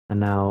and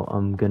now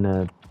I'm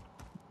gonna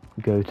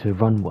go to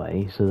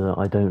runway so that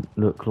I don't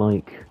look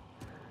like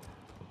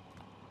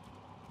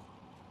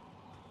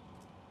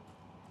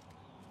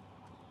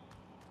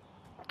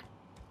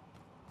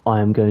I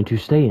am going to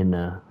stay in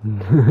there.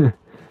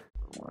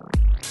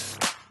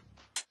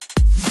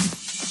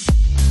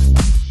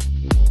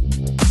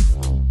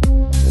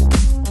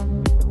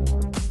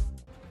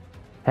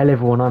 Hello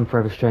everyone, I'm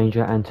Forever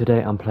Stranger, and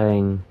today I'm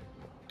playing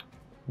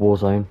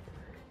Warzone.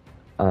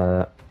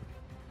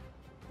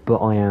 But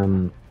I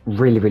am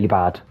really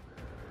bad.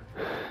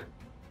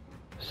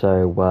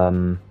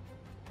 So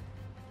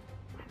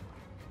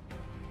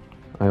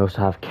I also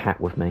have Cat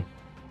with me.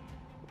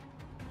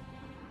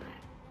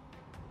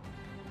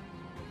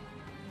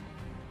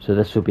 So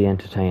this will be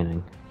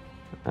entertaining.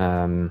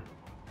 Yeah.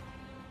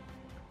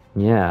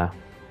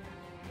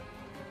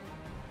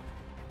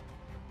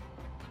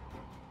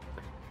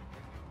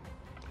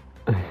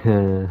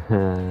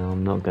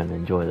 I'm not going to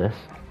enjoy this.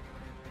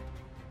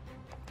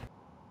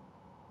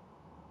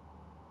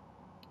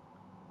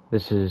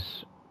 This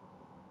is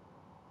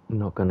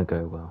not going to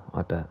go well,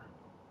 I bet.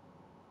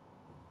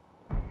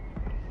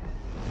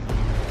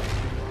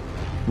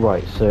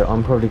 Right, so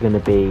I'm probably going to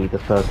be the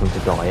first one to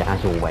die,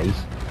 as always.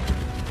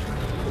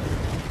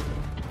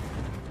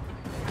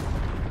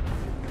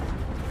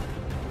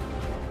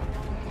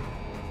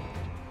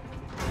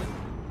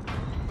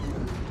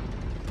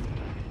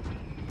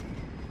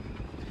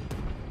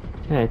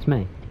 Yeah, it's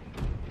me.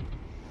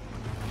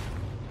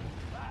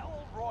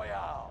 Battle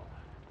Royale.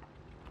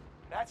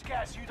 That's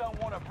gas you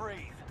don't want to breathe.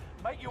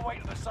 Make your way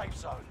to the safe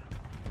zone.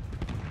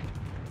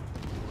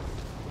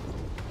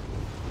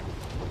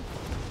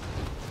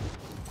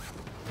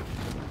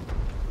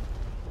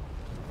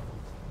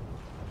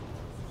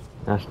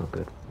 That's not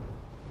good.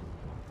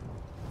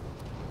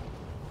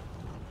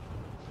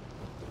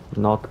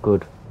 Not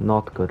good,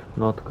 not good,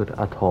 not good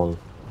at all.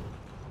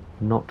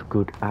 Not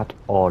good at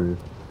all.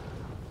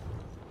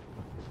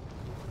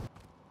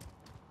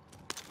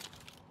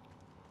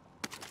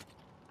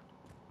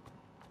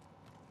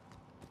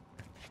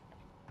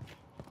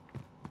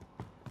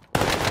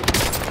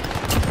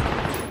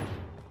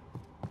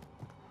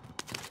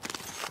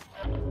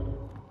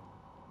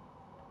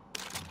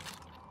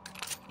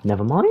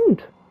 Never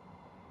mind.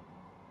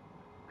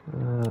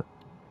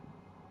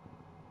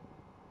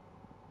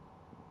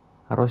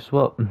 How do I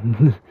swap?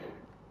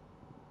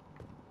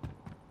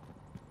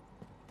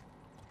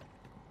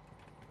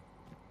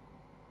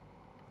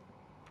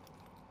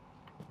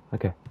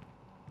 Okay.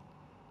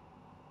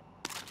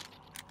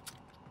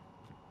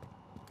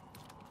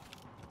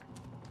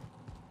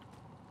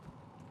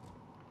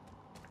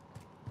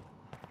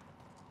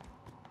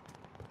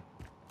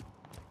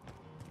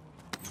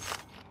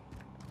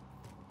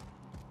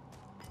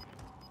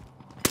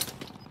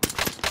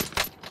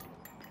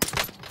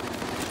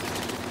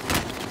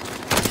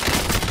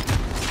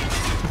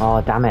 Oh,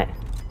 damn it.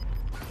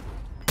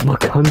 My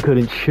gun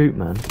couldn't shoot,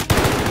 man.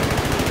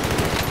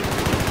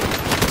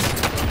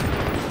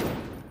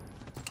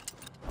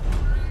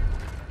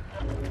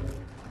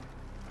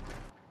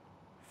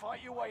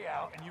 Fight your way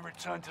out and you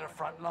return to the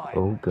front line.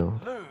 Oh,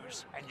 God.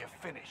 Lose and you're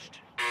finished.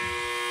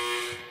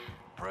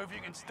 Prove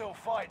you can still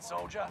fight,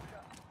 soldier.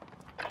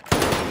 You're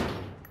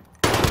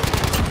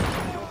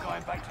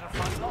going back to the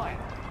front line.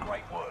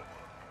 Great work.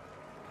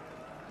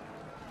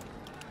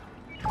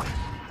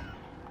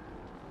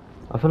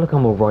 I feel like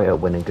I'm alright at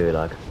winning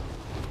Gulag.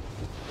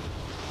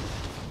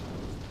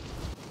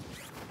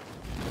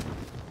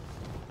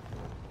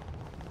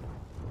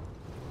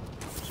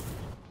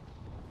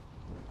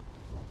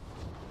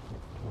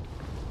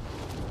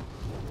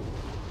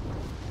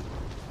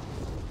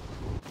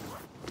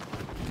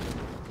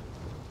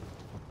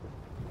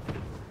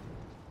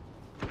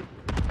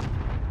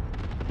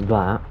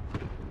 That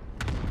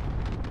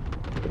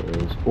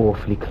is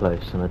awfully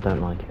close and I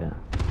don't like it.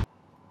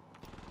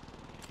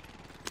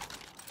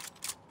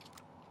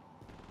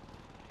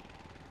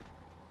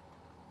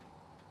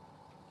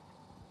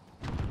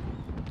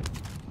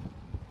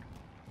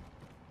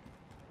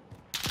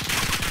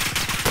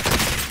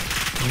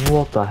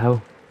 What the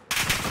hell?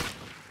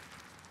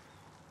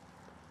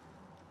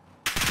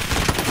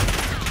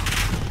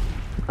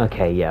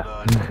 Okay, yeah.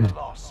 Learn from the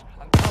loss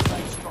and come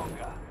back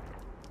stronger.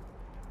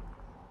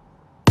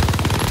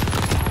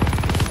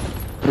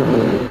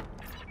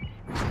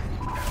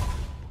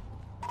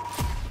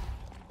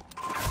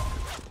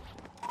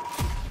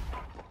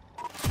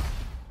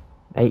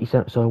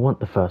 $87, so I want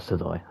the first to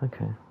die.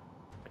 Okay.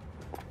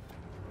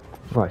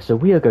 Right, so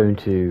we are going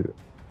to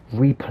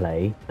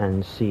replay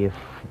and see if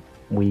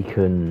we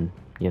can,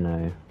 you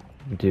know,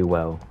 do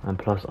well. And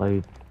plus,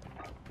 I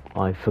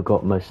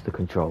forgot most of the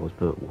controls,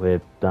 but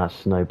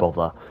that's no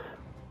bother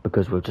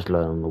because we'll just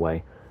learn on the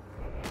way.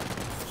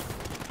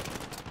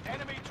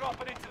 Enemy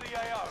dropping into the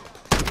AO.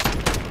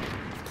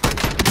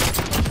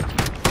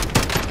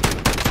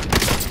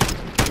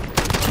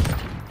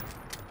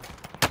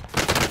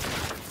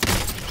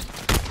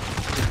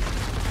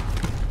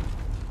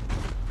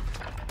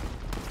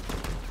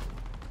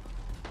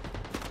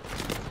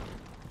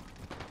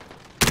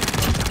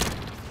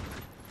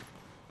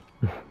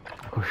 I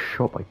got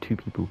shot by 2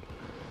 people.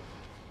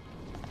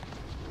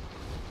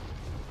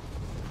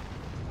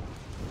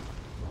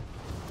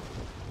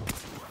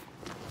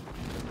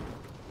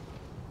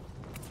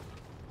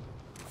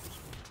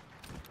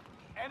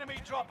 Enemy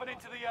dropping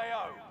into the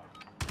AO.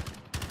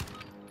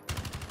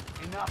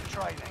 Enough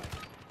training.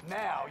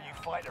 Now you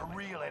fight a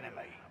real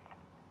enemy.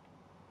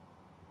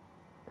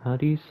 How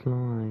do you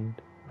slide?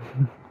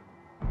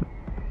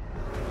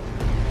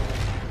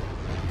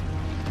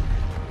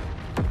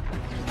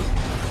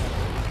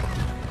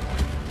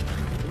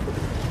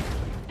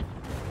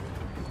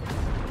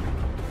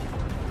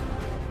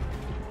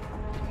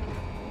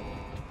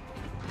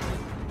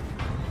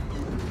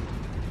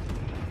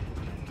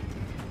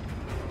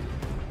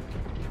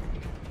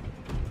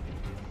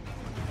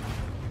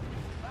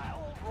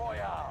 Battle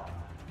Royale.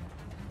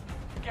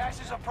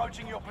 Gas is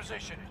approaching your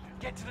position.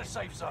 Get to the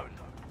safe zone.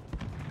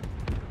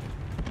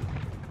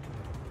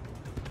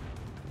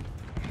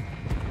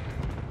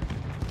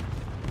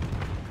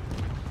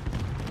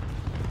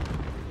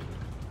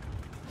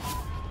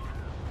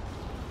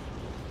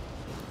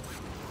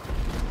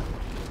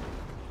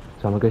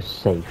 So I'm gonna go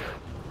safe.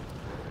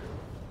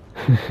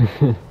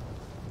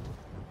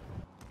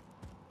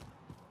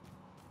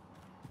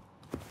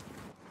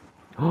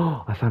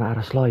 Oh, I found out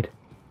how to slide.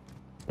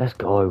 Let's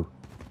go.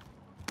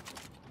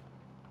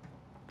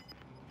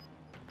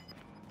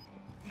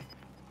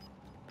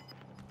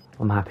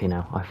 I'm happy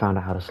now. I found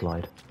out how to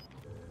slide.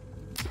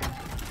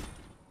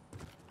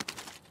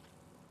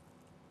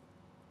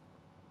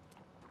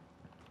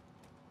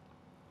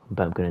 I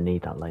bet I'm gonna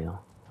need that later.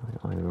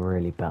 I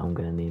really bet I'm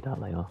gonna need that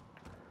later.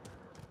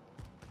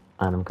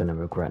 And I'm gonna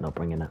regret not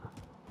bringing it.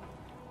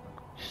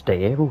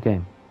 Stay here all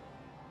game.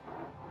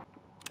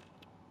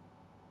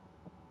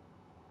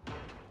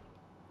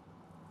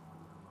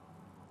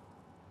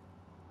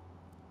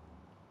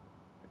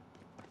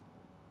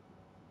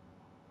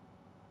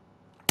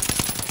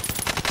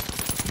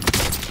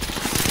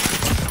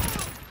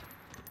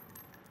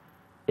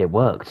 It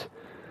worked.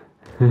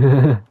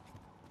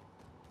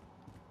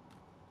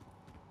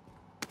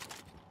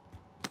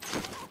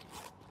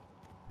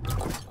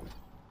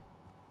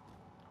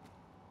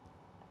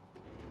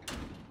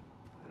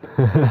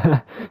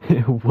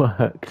 It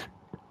worked.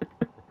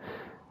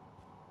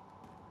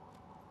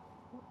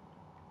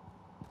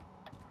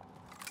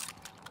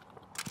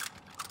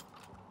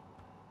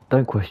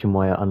 Don't question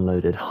why I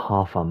unloaded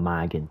half a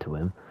mag into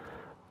him,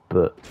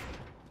 but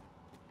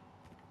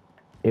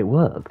it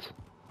worked.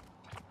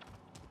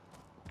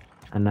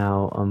 And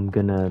now I'm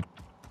gonna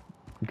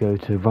go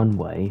to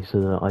runway so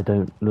that I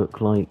don't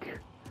look like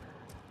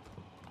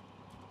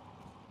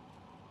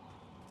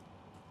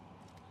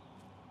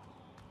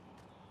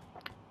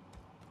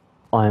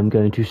I am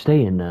going to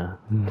stay in there.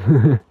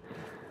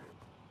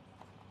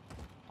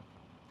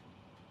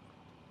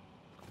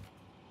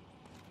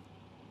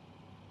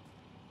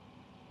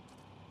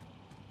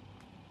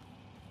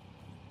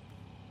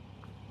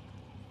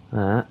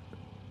 That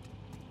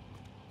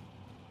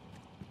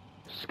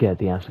scared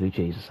the absolute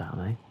Jesus out of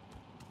me.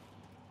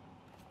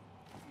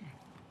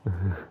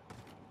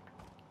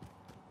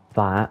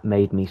 That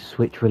made me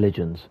switch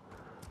religions.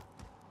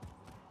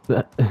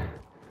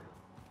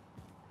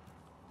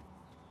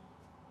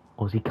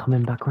 Or is he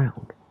coming back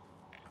round?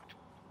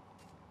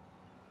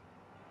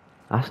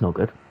 That's not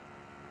good.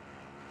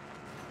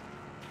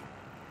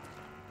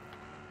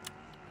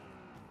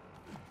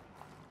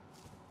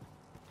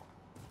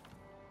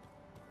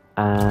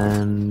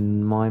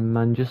 And my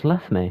man just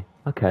left me.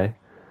 Okay.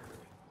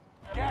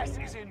 Gas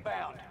is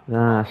inbound.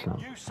 Nah, that's not.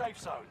 New safe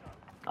zone.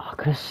 Oh, I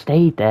could have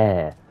stayed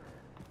there.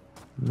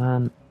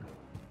 Man.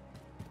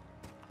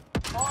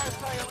 Fire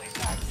sale is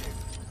active.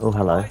 Oh,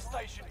 hello. Fire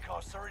station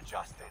costs are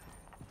adjusted.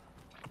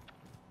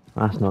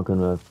 That's not going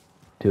to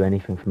do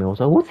anything for me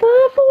also. What's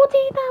that?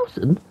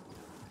 14,000?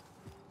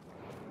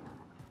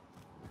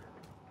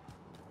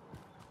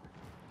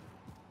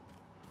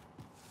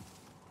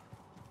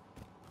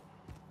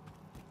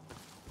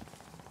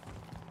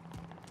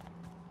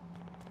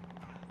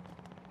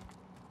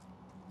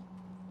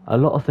 A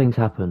lot of things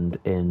happened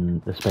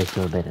in the space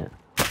of a minute.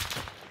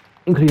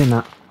 Including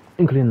that.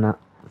 Including that.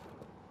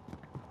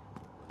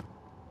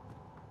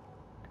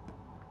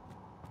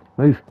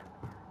 Move.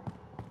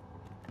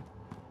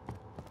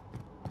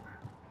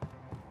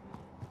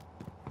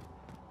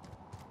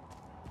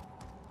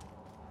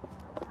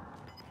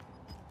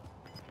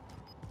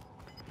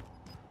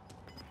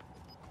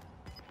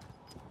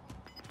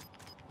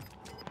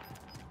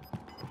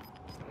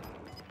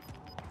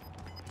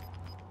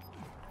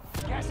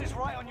 Gas is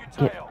right on your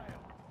Yeah. tail.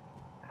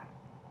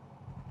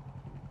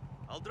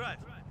 I'll drive.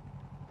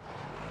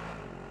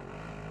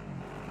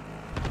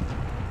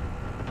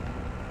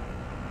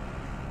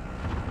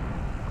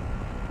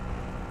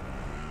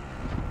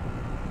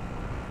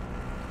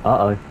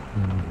 Uh-oh.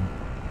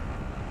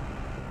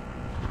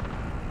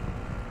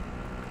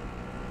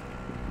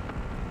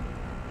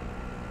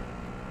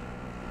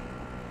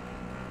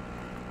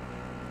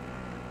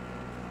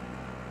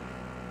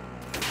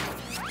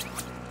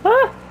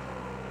 Ah!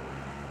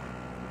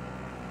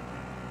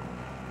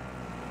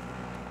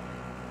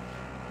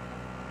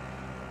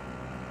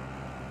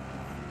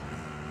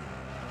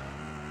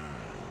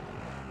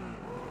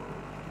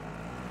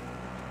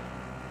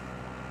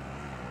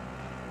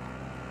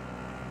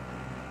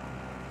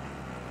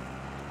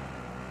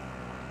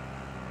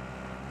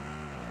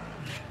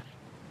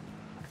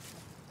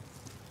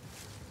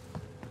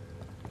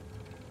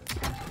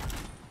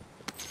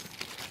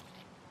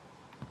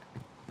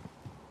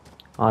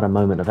 I had a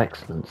moment of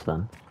excellence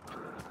then.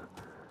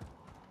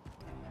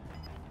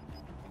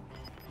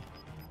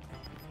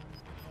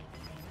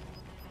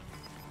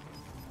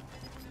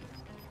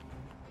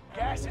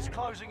 Gas is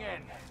closing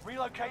in.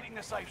 Relocating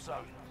the safe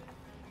zone.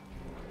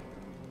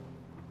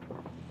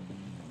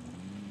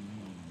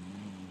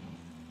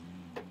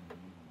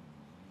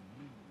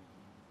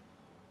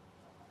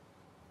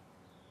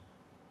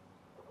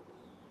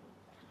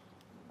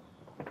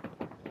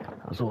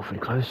 That was awfully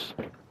close.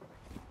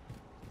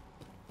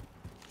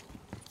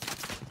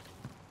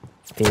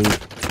 E.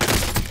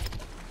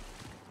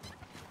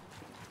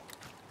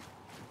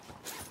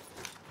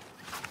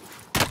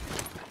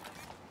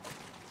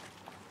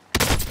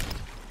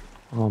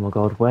 Oh my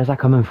god, where's that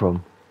coming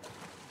from?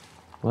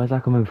 Where's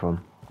that coming from?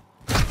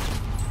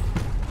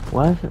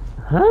 Where's it?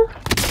 Huh?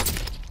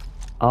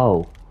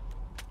 Oh.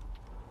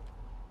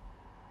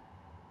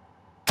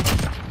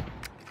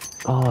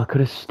 Oh, I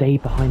could have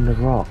stayed behind the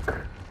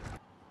rock.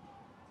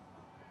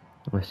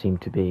 I seem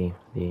to be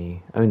the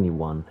only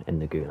one in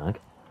the gulag.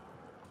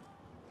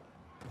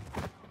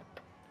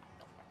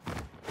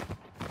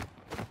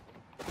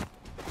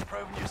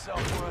 Proving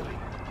yourself worthy.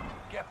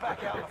 Get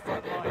back out of the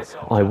front line,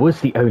 soldier. I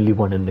was the only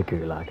one in the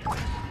gulag.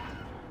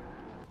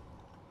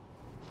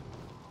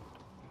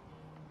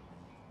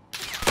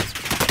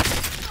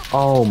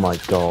 Oh my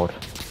god.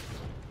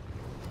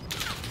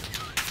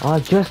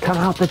 I've just come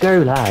out the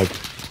gulag.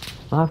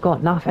 I've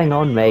got nothing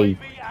on me.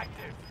 UAV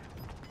active.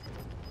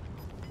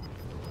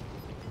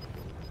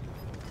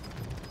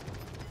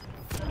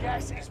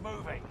 Gas is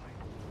moving.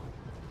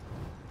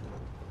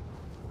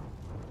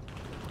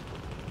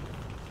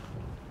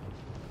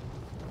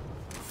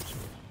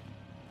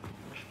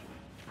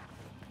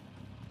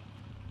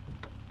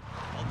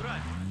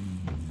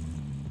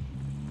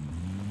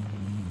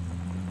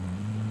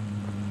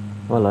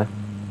 Hello.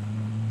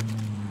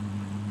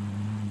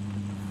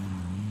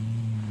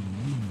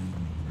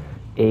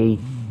 E.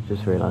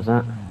 Just realised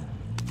that.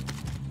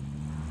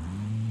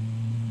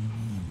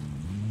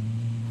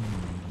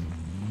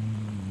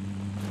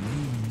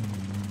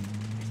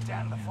 It's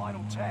down to the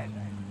final 10.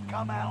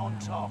 Come out on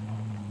top.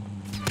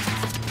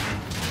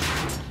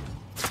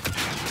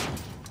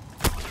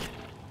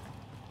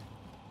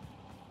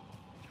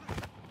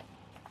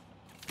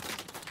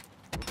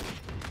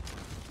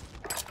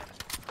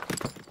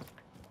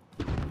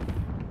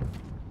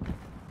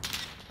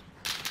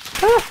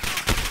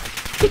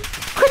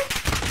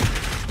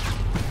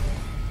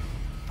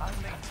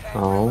 Only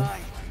 10 Oh. remain.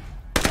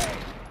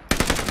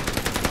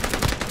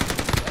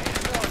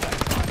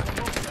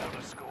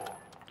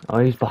 Oh,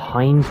 he's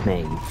behind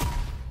me.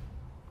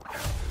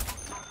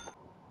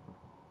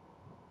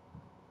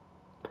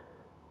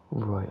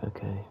 Right,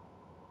 okay.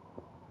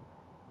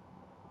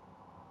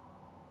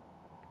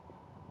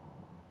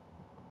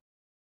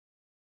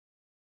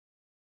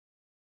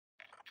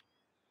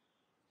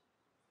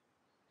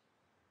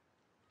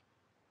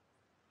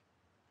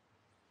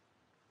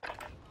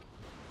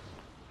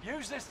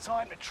 Use this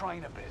time to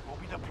train a bit. We'll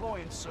be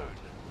deploying soon.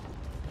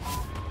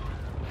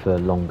 For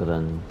longer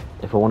than...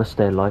 If I want to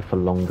stay alive for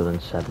longer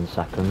than 7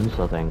 seconds,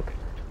 I think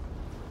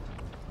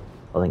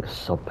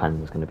sub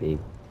pen is going to be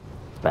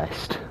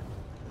best.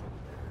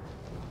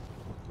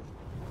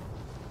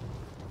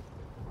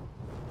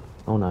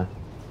 Oh no.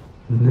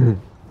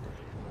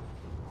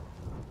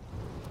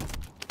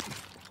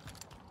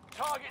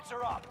 Targets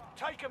are up.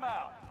 Take them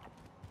out.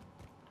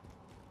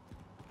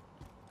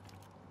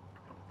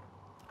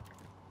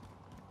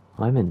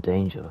 I'm in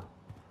danger.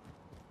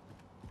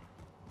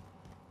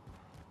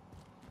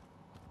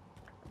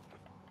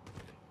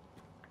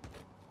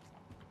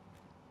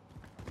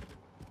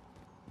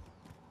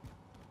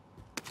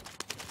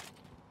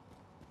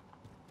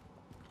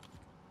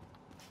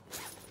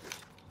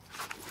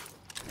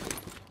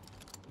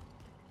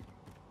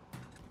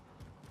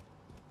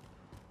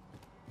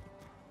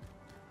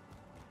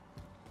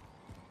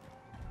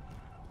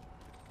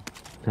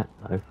 No.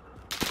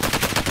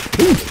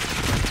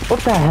 What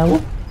the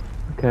hell?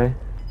 Okay.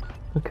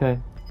 Okay.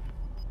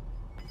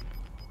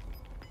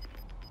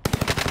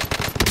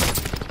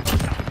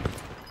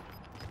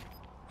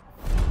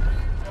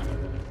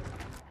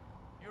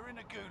 You're in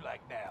a gulag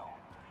now.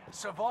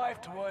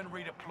 Survive to earn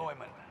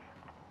redeployment.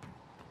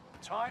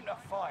 Time to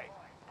fight.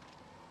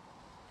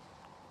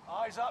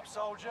 Eyes up,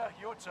 soldier.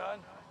 Your turn.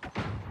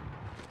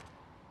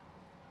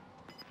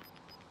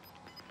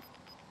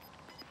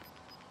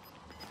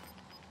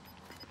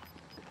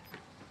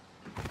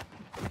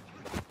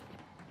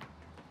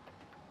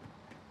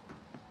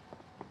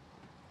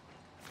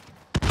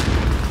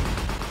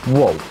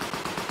 Whoa.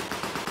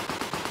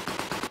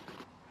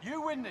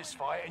 You win this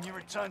fight and you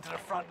return to the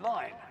front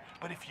line.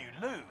 But if you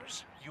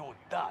lose, you're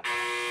done.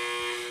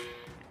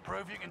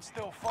 Prove you can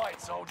still fight,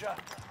 soldier.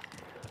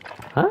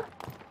 Huh?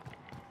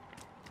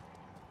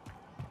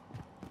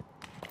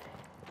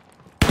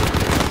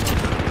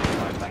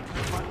 Right back to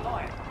the front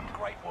line.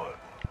 Great work.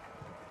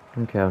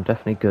 Okay, I'm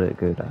definitely good at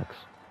gulags.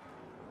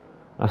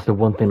 That's the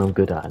one thing I'm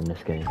good at in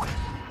this game.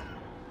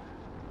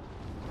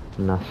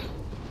 And that's...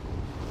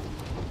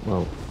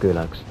 well,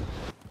 gulags.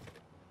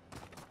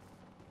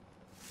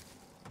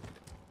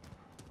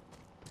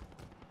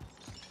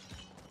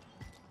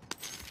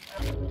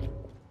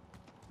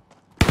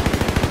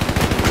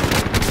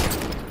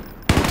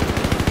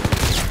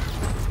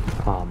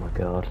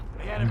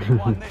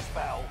 enemy won this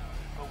battle,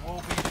 but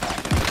we'll be back.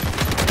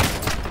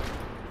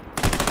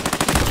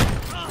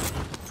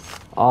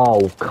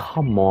 Oh,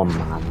 come on,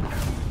 man.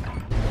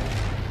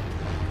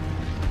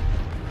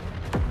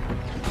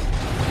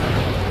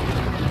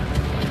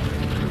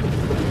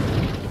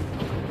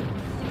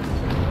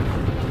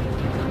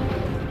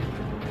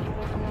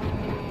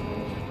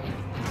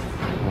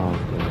 Oh,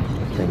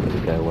 this thing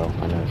doesn't go well.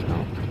 I know it's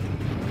not.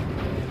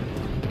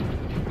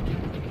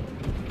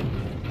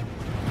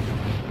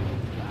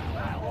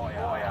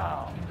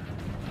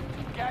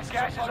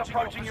 Gas is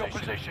approaching your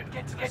position.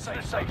 Get to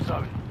the safe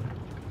zone.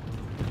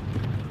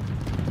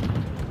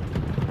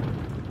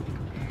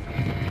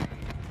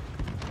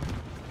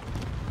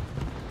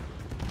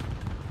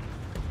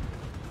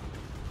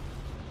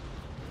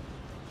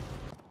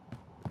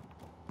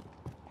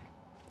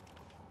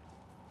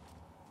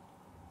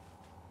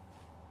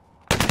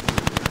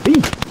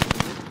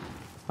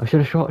 I should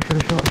have shot. I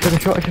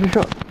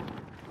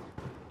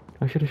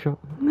should have shot.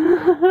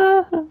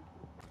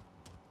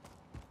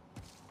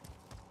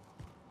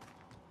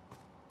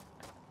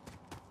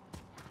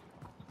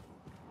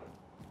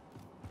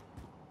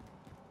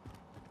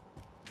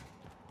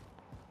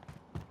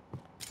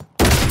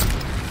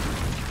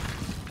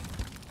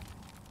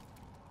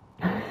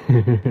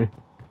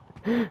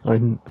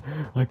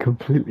 I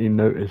completely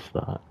noticed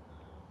that,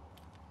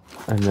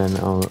 and then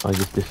I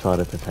just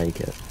decided to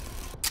take it.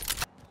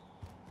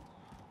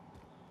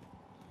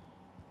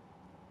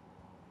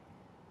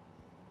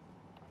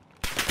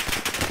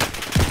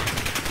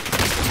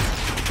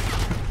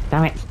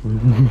 Damn it!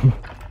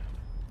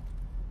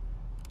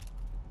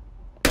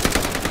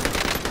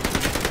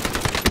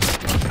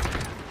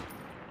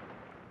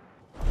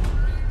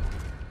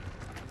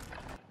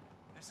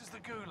 This is the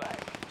Gulag.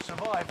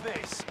 Survive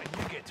this, and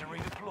you get to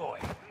redeploy.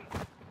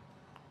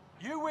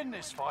 You win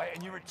this fight,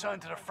 and you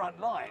return to the front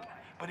line.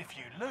 But if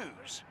you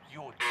lose,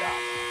 you're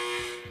done.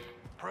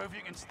 Prove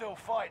you can still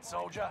fight,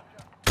 soldier.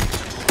 You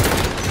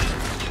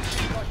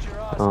got your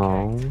ass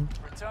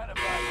kicked. Return to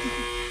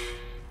base.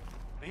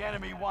 The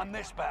enemy won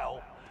this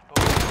battle, but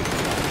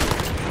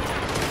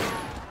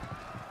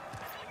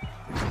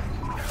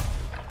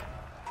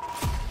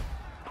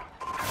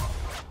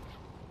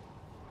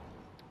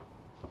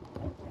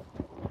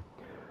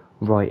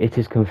Right, it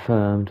is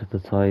confirmed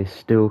that I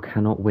still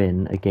cannot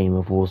win a game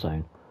of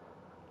Warzone.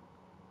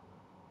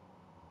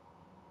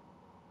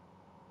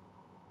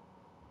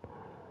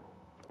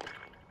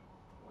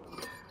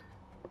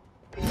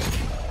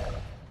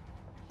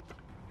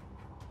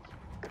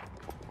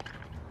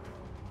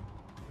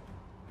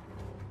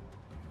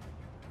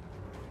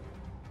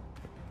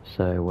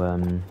 So,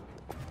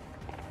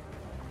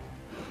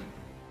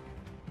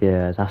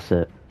 yeah, that's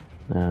it.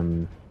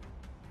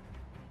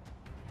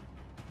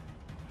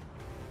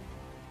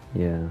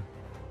 Yeah.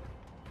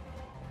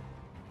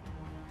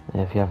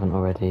 If you haven't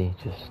already,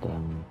 just,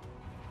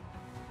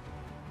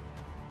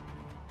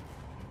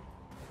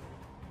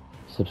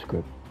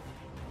 subscribe.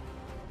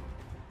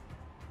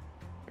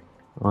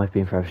 I've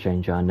been Forever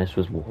Stranger, and this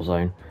was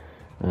Warzone.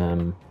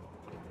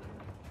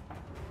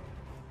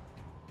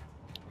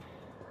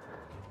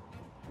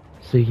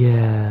 So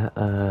yeah,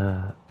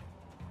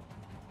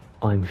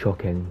 I'm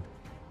shocking.